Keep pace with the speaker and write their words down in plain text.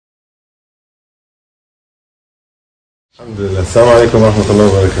Alhamdulillah. Assalamu alaikum wa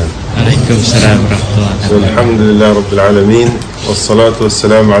rahmatullahi wa barakatuh. عليكم السلام ورحمة الله وبركاته. Alhamdulillah Rabbil Alameen. Wassalatu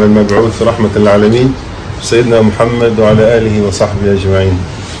wassalamu ala al-mab'uth rahmatal alameen. Sayyidina Muhammad wa ala alihi wa sahbihi ajma'in.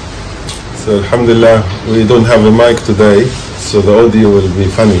 So Alhamdulillah, we don't have a mic today, so the audio will be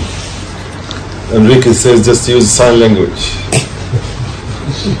funny. Enrique says just use sign language.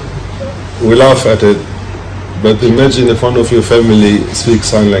 We laugh at it, but imagine if one of your family speaks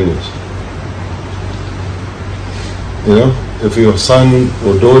sign language. You know, if your son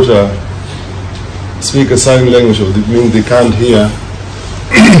or daughter speak a sign language, it means they can't hear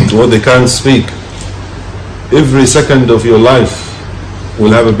or they can't speak, every second of your life will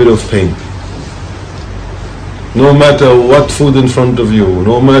have a bit of pain. No matter what food in front of you,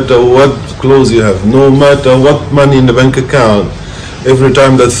 no matter what clothes you have, no matter what money in the bank account, every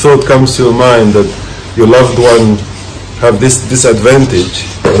time that thought comes to your mind that your loved one have this disadvantage,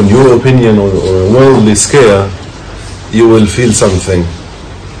 in your opinion, or a worldly scare, you will feel something.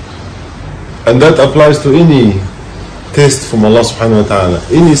 And that applies to any test from Allah subhanahu wa ta'ala,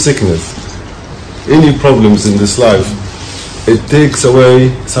 any sickness, any problems in this life. It takes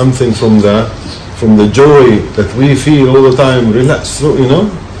away something from the joy that we feel all the time. Relax, you know,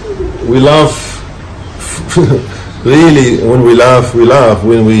 we laugh. Really, when we laugh, we laugh.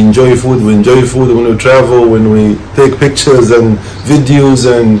 When we enjoy food, we enjoy food. When we travel, when we take pictures and videos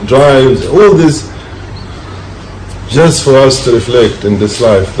and drives, all this, just for us to reflect in this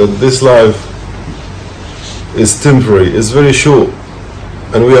life, that this life is temporary, it's very short,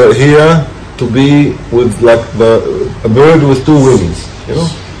 and we are here to be with like a bird with two wings, you know,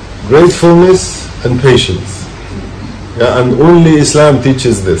 gratefulness and patience. Yeah, and only Islam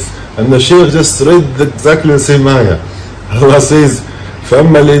teaches this. And the Shaykh just read exactly the same ayah. Allah says,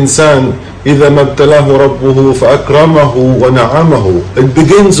 فَأَمَّا الْإِنسَانِ إِذَا مَا ابْتَلَاهُ رَبُّهُ فَأَكْرَمَهُ وَنَعَمَهُ. It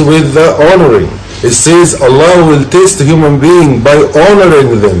begins with the honoring. It says Allah will test a human being by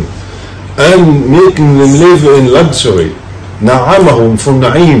honoring them and making them live in luxury. Na'amahum from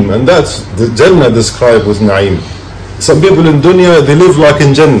Na'im, and that's the Jannah described with Na'im. Some people in dunya, they live like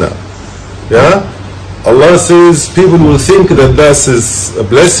in Jannah. Yeah? Allah says people will think that this is a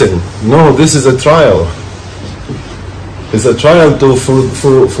blessing. No, this is a trial. It's a trial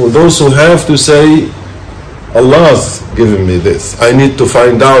for those who have to say, Allah's given me this. I need to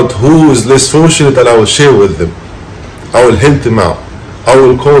find out who is less fortunate, and I will share with them. I will help them out. I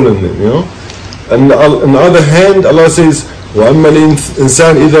will call on them, you know. And on the other hand, Allah says, وَأَمَّا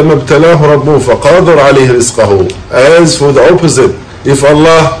الْإِنسَانِ إِذَا مَا ابْتَلَاهُ رَبُّهُ فَقَادَرَ عَلَيْهِ رِزْقَهُ. As for the opposite, if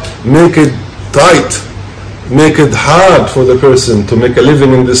Allah make it tight, make it hard for the person to make a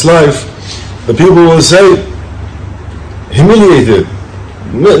living in this life, the people will say, humiliated,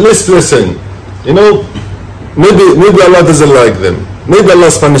 less blessing, you know. Maybe Allah doesn't like them. Maybe Allah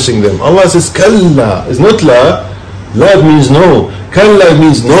is punishing them. Allah says, Kalla. It's not la. La means no. Kalla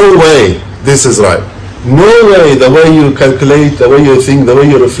means no way this is right. No way the way you calculate, the way you think, the way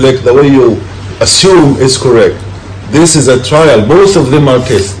you reflect, the way you assume is correct. This is a trial. Both of them are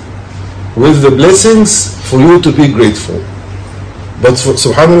tests. With the blessings for you to be grateful. But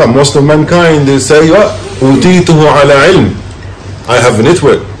subhanAllah, most of mankind, they say, أُوتِيتُهُ عَلَى عِلْمٍ. I have a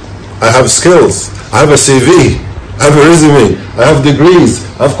network. I have skills. I have a CV, I have a resume, I have degrees,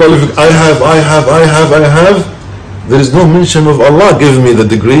 I have qualifications, I have. There is no mention of Allah give me the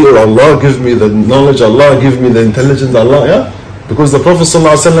degree, or Allah give me the knowledge, Allah give me the intelligence, Allah, yeah? Because the Prophet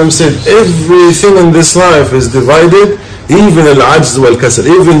ﷺ said, everything in this life is divided, even al-ajz wal-kasal,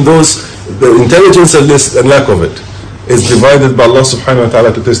 even those, the intelligence and lack of it, is divided by Allah subhanahu wa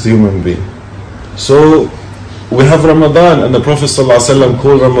ta'ala to test the human being. So, we have Ramadan, and the Prophet ﷺ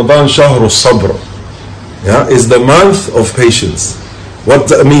called Ramadan Shahru Sabr. Yeah, is the month of patience. What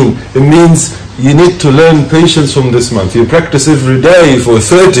does that mean? It means you need to learn patience from this month. You practice every day for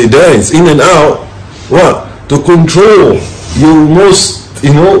 30 days, in and out. What? To control your most,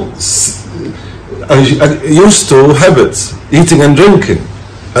 you know, used to habits, eating and drinking.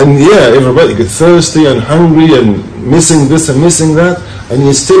 And yeah, everybody gets thirsty and hungry and missing this and missing that, and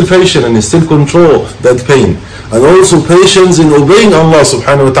you're still patient and you still control that pain. And also patience in obeying Allah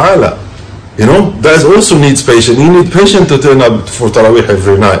subhanahu wa ta'ala. You know, that also needs patience. You need patience to turn up for Taraweeh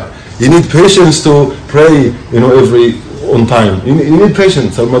every night. You need patience to pray, you know, on time. You need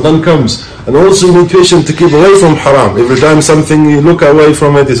patience. Ramadan comes. And also you need patience to keep away from haram. Every time something you look away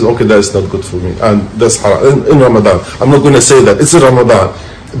from it, is okay, that's not good for me. And that's haram. In Ramadan. I'm not going to say that. It's in Ramadan.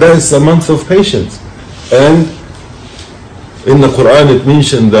 That is a month of patience. And in the Quran it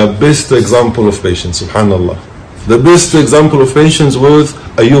mentioned the best example of patience, subhanallah. The best example of patience was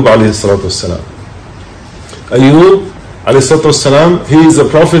Ayyub alayhi salatu wasalam. Ayyub alayhi salatu wasalam, he is a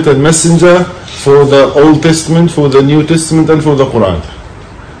prophet and messenger for the Old Testament, for the New Testament, and for the Quran.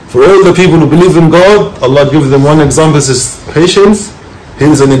 For all the people who believe in God, Allah gives them one example. This is patience.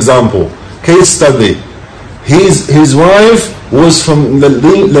 Here's an example. Case study. His wife was from the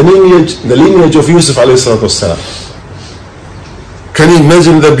lineage of Yusuf alayhi salatu wassalam. Can you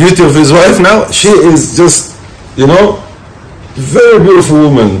imagine the beauty of his wife now? She is just, very beautiful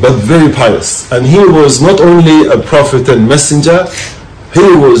woman, but very pious. And he was not only a prophet and messenger, he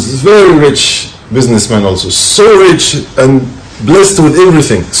was very rich businessman also. So rich and blessed with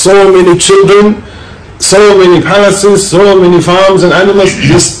everything. So many children, so many palaces, so many farms and animals.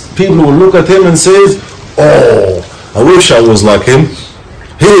 These people will look at him and say, oh, I wish I was like him.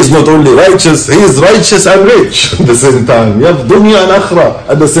 He is not only righteous, he is righteous and rich at the same time. You have dunya and akhirah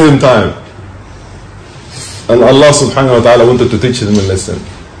at the same time. And Allah subhanahu wa ta'ala wanted to teach him a lesson.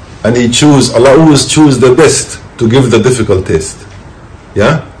 And Allah always choose the best to give the difficult test.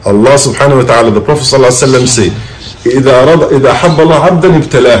 Yeah? Allah subhanahu wa ta'ala, the Prophet sallallahu alayhi wa sallam say, إِذَا حَبَّ اللَّهُ عَبْدًا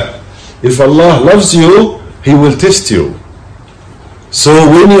ابْتَلَاهُ. If Allah loves you, He will test you. So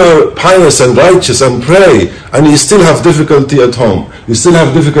when you are pious and righteous and pray, and you still have difficulty at home, you still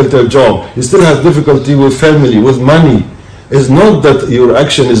have difficulty at job, you still have difficulty with family, with money, it's not that your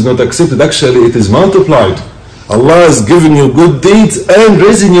action is not accepted, actually it is multiplied. Allah is giving you good deeds and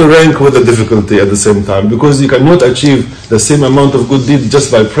raising your rank with the difficulty at the same time, because you cannot achieve the same amount of good deeds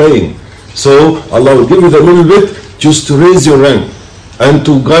just by praying. So Allah will give you the little bit just to raise your rank and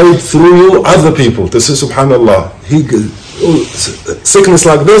to guide through you other people. To say subhanallah, sickness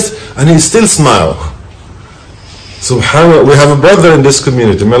like this and he still smile. Subhanallah, we have a brother in this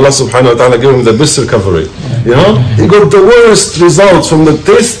community, may Allah subhanahu wa ta'ala give him the best recovery. He got the worst results from the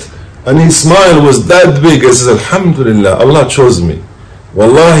test and his smile was that big. He says, Alhamdulillah, Allah chose me.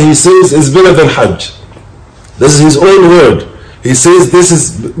 Wallah, he says it's better than Hajj. This is his own word. He says this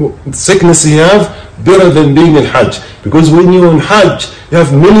is sickness he have better than being in Hajj. Because when you're in Hajj, you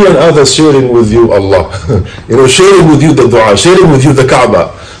have million others sharing with you Allah. Sharing with you the dua, sharing with you the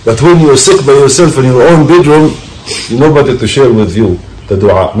Kaaba. But when you're sick by yourself in your own bedroom, nobody to share with you the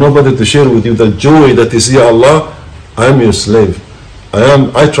dua, nobody to share with you the joy that is, Ya Allah, I am your slave.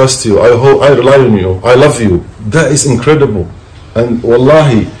 I trust you, I rely on you, I love you. That is incredible. And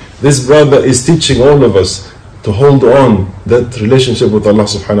wallahi, this brother is teaching all of us to hold on that relationship with Allah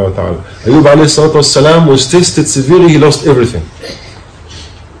subhanahu wa ta'ala. Ayub alayhi salatu wasalam was tested severely, he lost everything.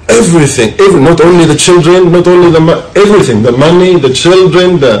 Everything, not only the children, not only everything, the money, the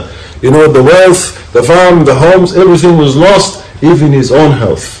children, the wealth, the farm, the homes, everything was lost, even his own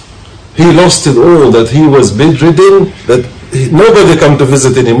health. He lost it all, that he was bedridden, that nobody come to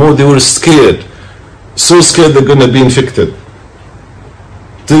visit anymore, they were scared. So scared they're going to be infected.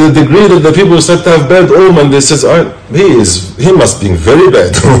 To the degree that the people start to have bad omen, they says, he must be very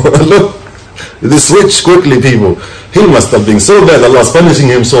bad. Look, they switch quickly, people. He must have been so bad, Allah is punishing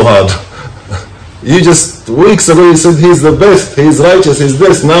him so hard. You just, weeks ago you said he's the best, he's righteous, he's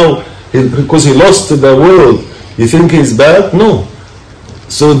this. Now, because he lost the world, you think he's bad? No.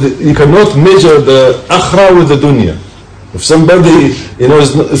 So you cannot measure the akhirah with the dunya. If somebody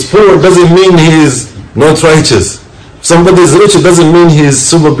is poor, doesn't mean he is not righteous. If somebody is rich, it doesn't mean he is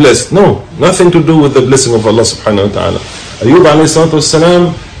super blessed. No, nothing to do with the blessing of Allah subhanahu wa ta'ala. Ayub alayhi salatu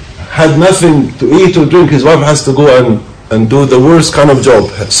wasalam had nothing to eat or drink. His wife has to go and do the worst kind of job,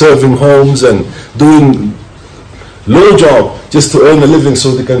 serving homes and doing low job just to earn a living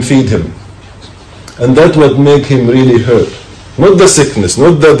so they can feed him. And that would make him really hurt. Not the sickness,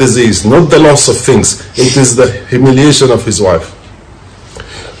 not the disease, not the loss of things. It is the humiliation of his wife.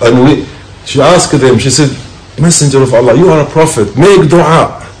 And she asked him, she said, Messenger of Allah, you are a prophet, make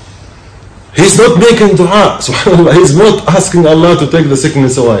dua. He's not making dua, subhanAllah. He's not asking Allah to take the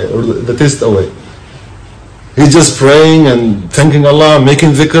sickness away or the test away. He's just praying and thanking Allah,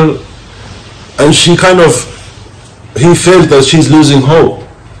 making dhikr. And he felt that she's losing hope.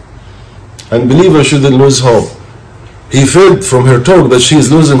 And believer shouldn't lose hope. He felt from her talk that she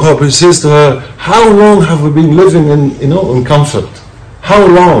is losing hope. He says to her, how long have we been living in comfort? How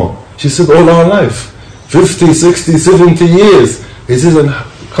long? She said, all our life. 50, 60, 70 years. He says, and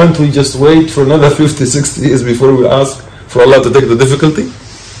can't we just wait for another 50, 60 years before we ask for Allah to take the difficulty?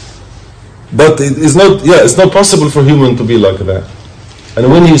 But it's not possible for human to be like that.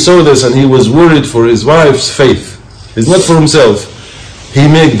 And when he saw this and he was worried for his wife's faith, it's not for himself, he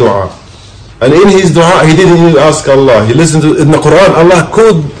made dua. And in his dua, he didn't even ask Allah. He listened to, in the Quran, Allah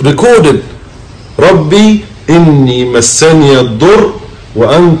recorded, Rabbi inni massani ad-dur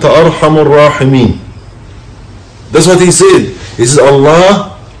wa anta arhamur rahimin. That's what he said. He says,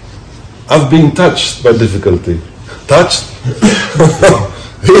 Allah, I've been touched by difficulty. Touched?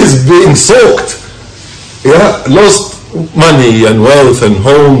 He's being soaked. Yeah, lost money and wealth and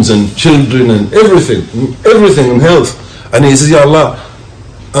homes and children and everything and health. And he says, Ya Allah,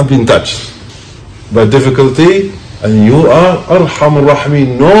 I've been touched by difficulty, and you are Arhamur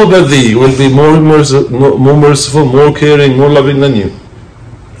Rahimin. Nobody will be more merciful, more caring, more loving than you.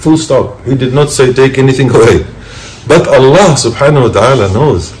 Full stop. He did not say take anything away. But Allah subhanahu wa ta'ala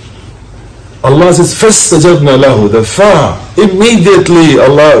knows. Allah says, فَاسْتَجَبْنَا لَهُ. The fa, immediately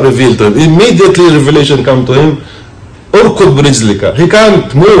Allah revealed to him. Immediately revelation come to him. أُرْكُضْ بِرِجْلِكَ. He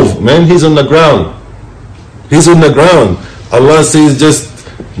can't move, man. He's on the ground. He's on the ground. Allah says, just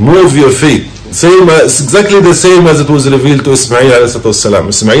move your feet. Exactly the same as it was revealed to Ismail alayhi salatu wasalam.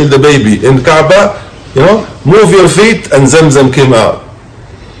 Ismail the baby in Kaaba, move your feet, and Zamzam came out.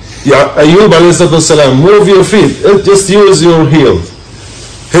 Ayub alayhi salatu wasalam, move your feet. Just use your heels.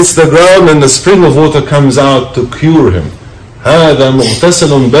 Hits the ground and the spring of water comes out to cure him. هذا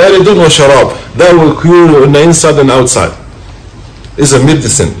مغتسل بارد وشراب. That will cure you on the inside and outside. It's a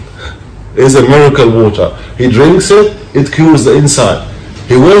medicine. It's a miracle water. He drinks it, it cures the inside.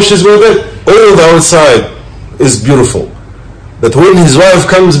 He washes with it, all the outside is beautiful. But when his wife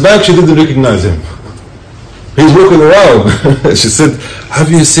comes back, she didn't recognize him. He's walking around. She said,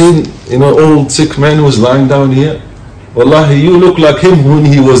 have you seen old sick man who's lying down here? Wallahi, you look like him when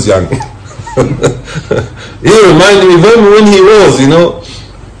he was young. You remind me of him when he was,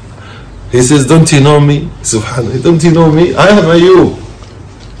 He says, don't you know me? Subhanallah, don't you know me? I am Ayub.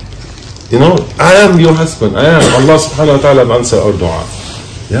 I am your husband. I am. Allah subhanahu wa ta'ala answer our dua.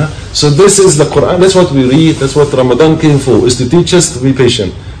 Yeah. So this is the Quran. That's what we read. That's what Ramadan came for, is to teach us to be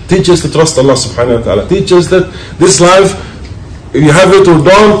patient. Teach us to trust Allah subhanahu wa ta'ala. Teach us that this life, if you have it or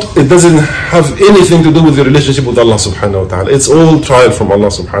don't, it doesn't have anything to do with your relationship with Allah subhanahu wa ta'ala. It's all trial from Allah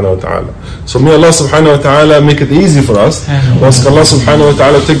subhanahu wa ta'ala. So may Allah subhanahu wa ta'ala make it easy for us. We ask Allah subhanahu wa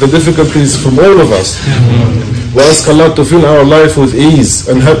ta'ala take the difficulties from all of us. We ask Allah to fill our life with ease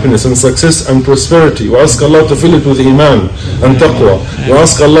and happiness and success and prosperity. We ask Allah to fill it with iman and taqwa. We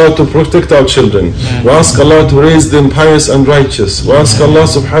ask Allah to protect our children. We ask Allah to raise them pious and righteous. We ask Allah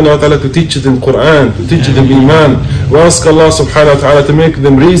subhanahu wa ta'ala to teach them Quran, to teach them iman. We ask Allah subhanahu wa ta'ala to make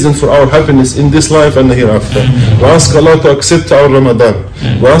them reason for our happiness in this life and the hereafter. We ask Allah to accept our Ramadan.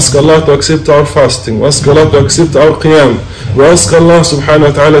 We ask Allah to accept our fasting. We ask Allah to accept our qiyam. We ask Allah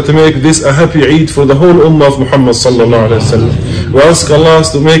subhanahu wa ta'ala to make this a happy Eid for the whole ummah of Muhammad sallallahu alayhi wa sallam. We ask Allah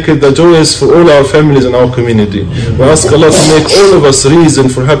to make it the joyous for all our families and our community. We ask Allah to make all of us reason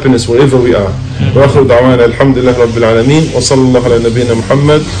for happiness wherever we are. وآخر دعوانا الحمد لله رب العالمين وصلى الله على نبينا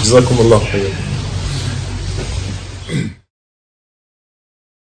محمد جزاكم الله خيرا.